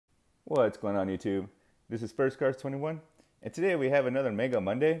What's going on YouTube? This is First Cards 21 and today we have another Mega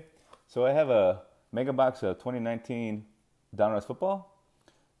Monday. So I have a mega box of 2019 Donruss football.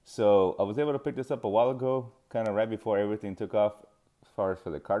 So I was able to pick this up a while ago, kind of right before everything took off as far as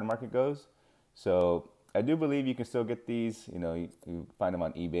for the card market goes. So I do believe you can still get these, you find them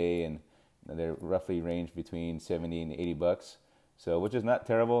on eBay, and they're roughly range between 70 and 80 bucks. So which is not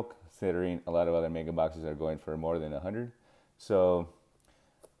terrible considering a lot of other mega boxes are going for more than 100. So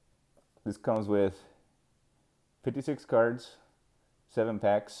this comes with 56 cards, 7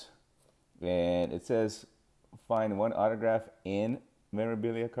 packs, and it says find one autograph in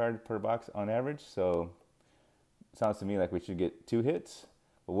memorabilia card per box on average. So it sounds to me like we should get 2 hits,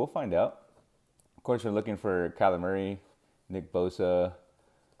 but we'll find out. Of course, we're looking for Kyler Murray, Nick Bosa,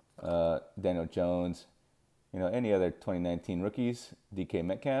 Daniel Jones, any other 2019 rookies, DK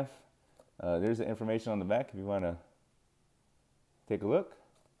Metcalf. There's the information on the back if you want to take a look.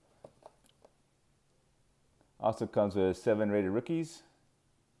 Also comes with 7 rated rookies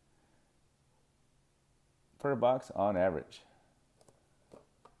per box on average.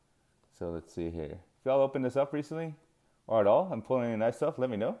 So let's see here. If y'all opened this up recently or at all, I'm pulling any nice stuff,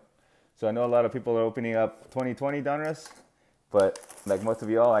 let me know. So I know a lot of people are opening up 2020 Donruss, but like most of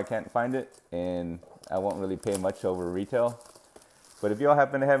y'all, I can't find it, and I won't really pay much over retail. But if y'all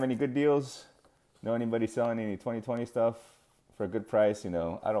happen to have any good deals, know anybody selling any 2020 stuff for a good price, I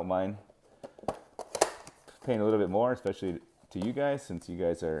don't mind paying a little bit more, especially to you guys, since you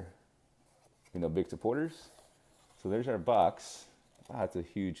guys are, big supporters. So there's our box. Wow, it's a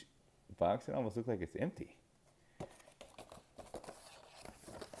huge box. It almost looks like it's empty.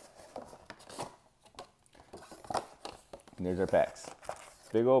 And there's our packs.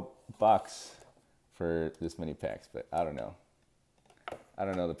 Big old box for this many packs, but I don't know. I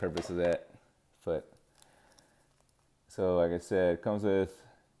don't know the purpose of that. But so like I said, it comes with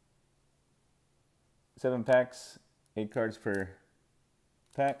 7 packs, 8 cards per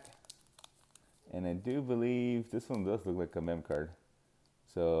pack. And I do believe this one does look like a mem card.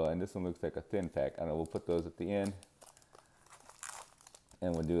 So, and this one looks like a thin pack. I don't know, we'll put those at the end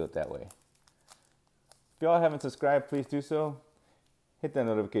and we'll do it that way. If y'all haven't subscribed, please do so. Hit that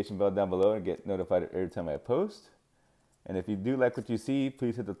notification bell down below and get notified every time I post. And if you do like what you see,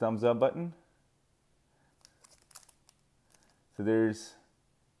 please hit the thumbs up button. So there's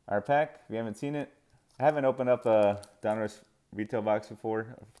our pack. If you haven't seen it, I haven't opened up a Donruss retail box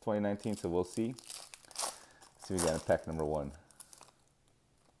before, 2019, so we'll see. Let's see, we got in pack number 1.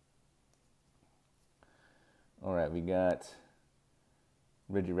 All right, we got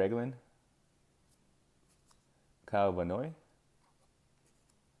Reggie Ragland, Kyle Vanoy,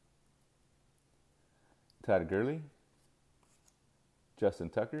 Todd Gurley, Justin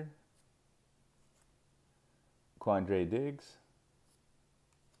Tucker, Quandre Diggs,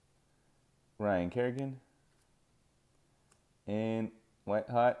 Ryan Kerrigan, and white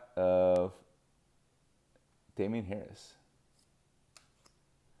hot of Damian Harris,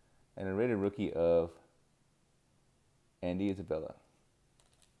 and a rated rookie of Andy Isabella.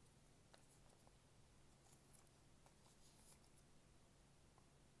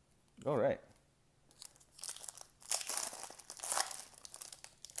 All right.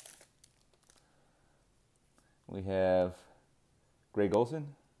 We have Greg Olsen,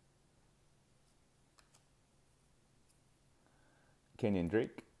 Kenyon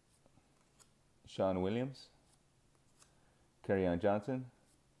Drake, Sean Williams, Kerryon Johnson,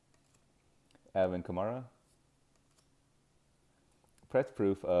 Alvin Kamara, press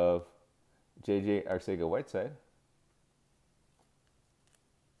proof of JJ Arcega-Whiteside,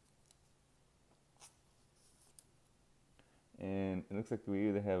 and it looks like we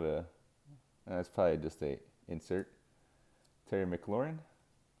either have a, that's probably just a insert, Terry McLaurin,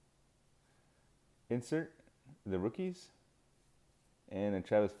 insert, the rookies, and a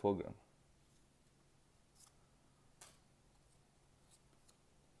Travis Fulgham.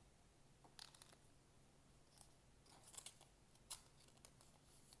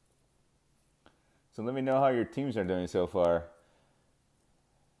 So let me know how your teams are doing so far.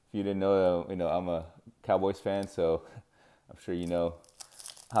 If you didn't know, I'm a Cowboys fan, so I'm sure you know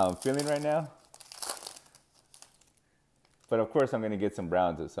how I'm feeling right now. But of course, I'm going to get some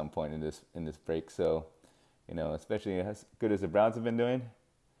Browns at some point in this break. So, especially as good as the Browns have been doing.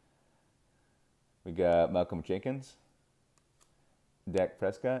 We got Malcolm Jenkins, Dak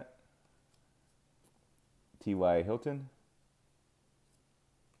Prescott, T.Y. Hilton,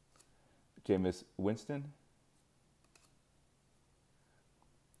 Jameis Winston,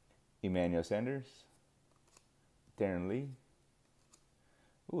 Emmanuel Sanders, Darren Lee.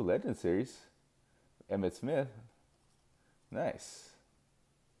 Ooh, Legend Series. Emmitt Smith. Nice.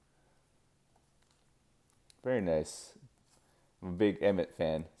 Very nice. I'm a big Emmett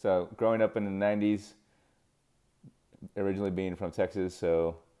fan. So growing up in the 90s, originally being from Texas,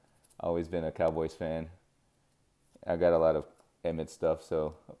 so always been a Cowboys fan. I got a lot of Emmett stuff,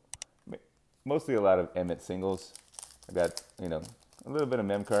 so mostly a lot of Emmett singles. I got, a little bit of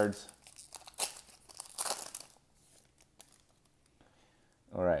mem cards.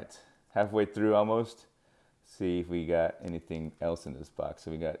 All right, halfway through almost. See if we got anything else in this box.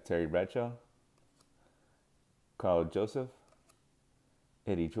 So we got Terry Bradshaw, Carl Joseph,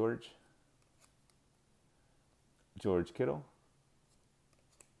 Eddie George, George Kittle,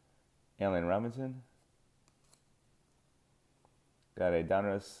 Allen Robinson. Got a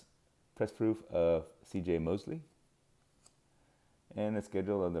Donruss press proof of C.J. Mosley, and the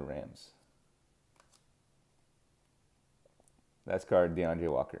schedule of the Rams. Last card, DeAndre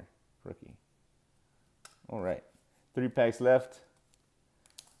Walker, rookie. All right, 3 packs left.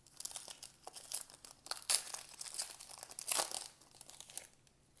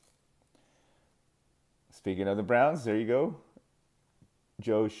 Speaking of the Browns, there you go.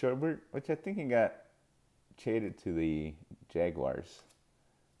 Joe Schobert, which I think he got traded to the Jaguars.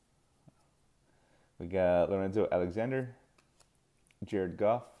 We got Lorenzo Alexander, Jared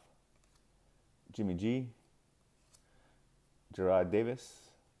Goff, Jimmy G, Gerard Davis,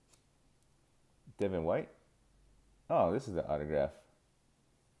 Devin White. Oh, this is the autograph.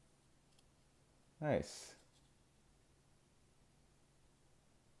 Nice.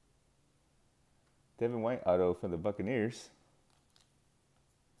 Devin White auto for the Buccaneers.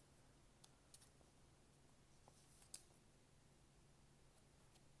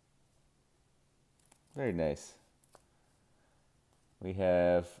 Very nice. We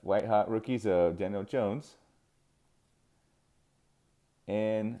have white hot rookies of Daniel Jones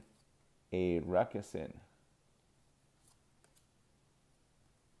and a Rakyasin.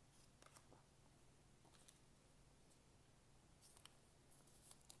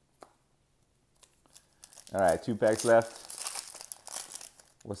 All right, 2 packs left.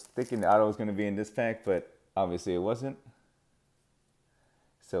 Was thinking the auto was going to be in this pack, but obviously it wasn't.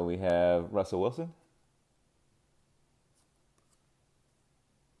 So we have Russell Wilson,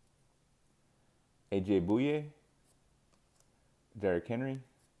 AJ Bouye, Derrick Henry,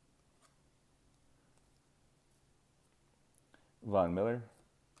 Von Miller,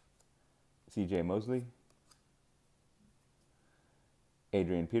 C.J. Mosley,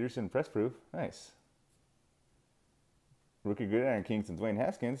 Adrian Peterson, press proof, nice. Rookie Gridiron Kings and Dwayne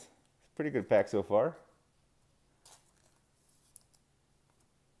Haskins. Pretty good pack so far.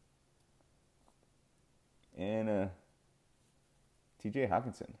 And T.J.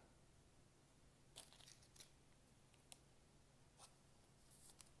 Hawkinson.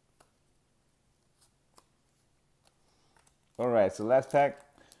 All right, so last pack.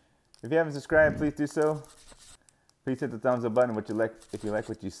 If you haven't subscribed, please do so. Please hit the thumbs up button if you like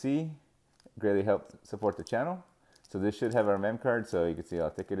what you see. It greatly helps support the channel. So this should have our mem card, so you can see how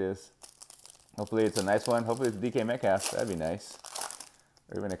thick it is. Hopefully it's a nice one. Hopefully it's DK Metcalf. That'd be nice.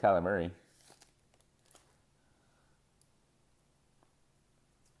 Or even a Kyler Murray.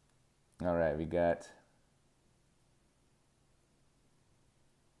 All right, we got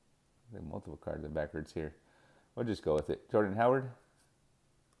multiple cards are backwards here. We'll just go with it. Jordan Howard,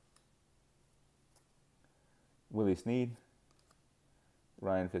 Willie Snead,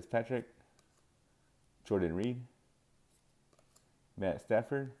 Ryan Fitzpatrick, Jordan Reed, Matt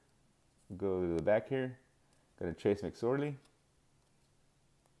Stafford. We'll go to the back here. Got a Trace McSorley,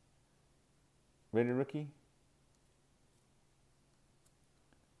 Rated rookie.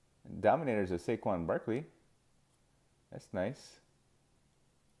 Dominators of Saquon Barkley. That's nice.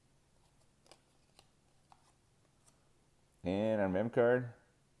 And our mem card.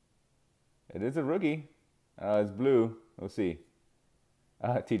 It is a rookie. It's blue. We'll see.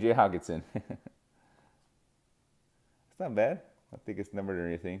 T.J. Hawkinson. It's not bad. I don't think it's numbered or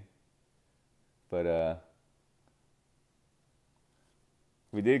anything. But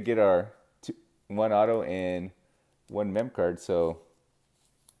we did get our 1 auto and 1 mem card, so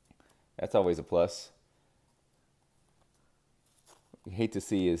that's always a plus. You hate to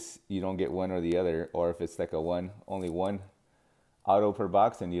see is you don't get one or the other, or if it's like only one auto per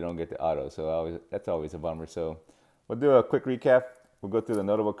box and you don't get the auto. So that's always a bummer. So we'll do a quick recap. We'll go through the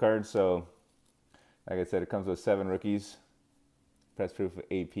notable cards. So like I said, it comes with 7 rookies. Press proof of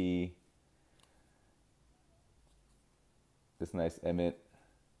AP. This nice Emmett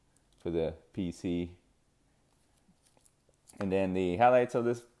for the PC. And then the highlights of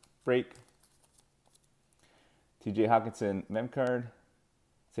this break. T.J. Hawkinson mem card,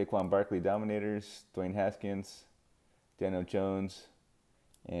 Saquon Barkley Dominators, Dwayne Haskins, Daniel Jones,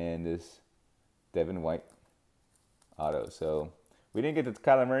 and this Devin White auto. So we didn't get the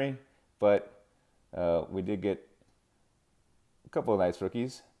Kyler Murray, but we did get a couple of nice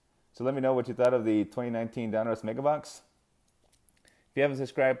rookies. So let me know what you thought of the 2019 Donruss Mega Box. If you haven't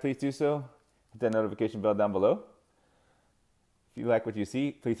subscribed, please do so. Hit that notification bell down below. If you like what you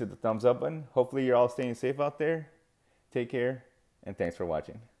see, please hit the thumbs up button. Hopefully you're all staying safe out there. Take care, and thanks for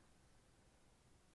watching.